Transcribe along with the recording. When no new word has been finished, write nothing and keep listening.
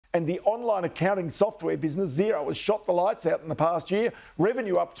And the online accounting software business Xero has shot the lights out in the past year.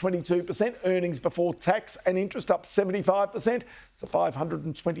 Revenue up 22%, earnings before tax and interest up 75% to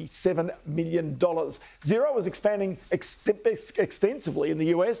 $527 million. Xero is expanding extensively in the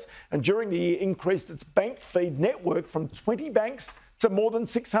US, and during the year increased its bank feed network from 20 banks to more than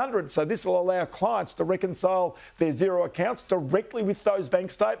 600. So this will allow clients to reconcile their Xero accounts directly with those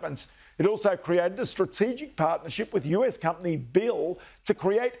bank statements. It also created a strategic partnership with US company Bill to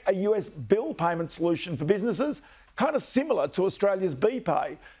create a US bill payment solution for businesses, kind of similar to Australia's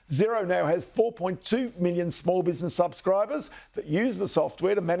BPay. Xero now has 4.2 million small business subscribers that use the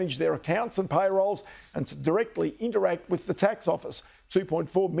software to manage their accounts and payrolls and to directly interact with the tax office.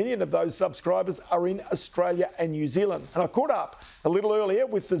 2.4 million of those subscribers are in Australia and New Zealand. And I caught up a little earlier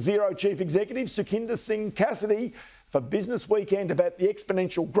with the Xero Chief Executive, Sukhinder Singh Cassidy, for Business Weekend about the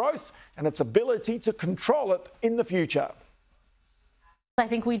exponential growth and its ability to control it in the future. I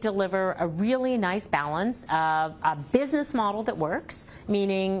think we deliver a really nice balance of a business model that works,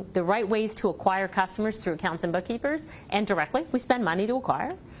 meaning the right ways to acquire customers through accountants and bookkeepers, and directly, we spend money to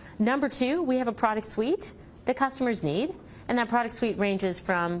acquire. Number two, we have a product suite that customers need, and that product suite ranges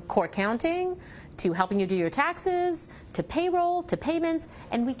from core accounting to helping you do your taxes, to payroll, to payments,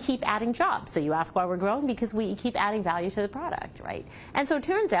 and we keep adding jobs. So you ask why we're growing, because we keep adding value to the product, right? And so it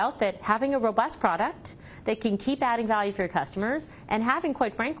turns out that having a robust product that can keep adding value for your customers and having,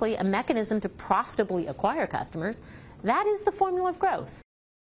 quite frankly, a mechanism to profitably acquire customers, that is the formula of growth.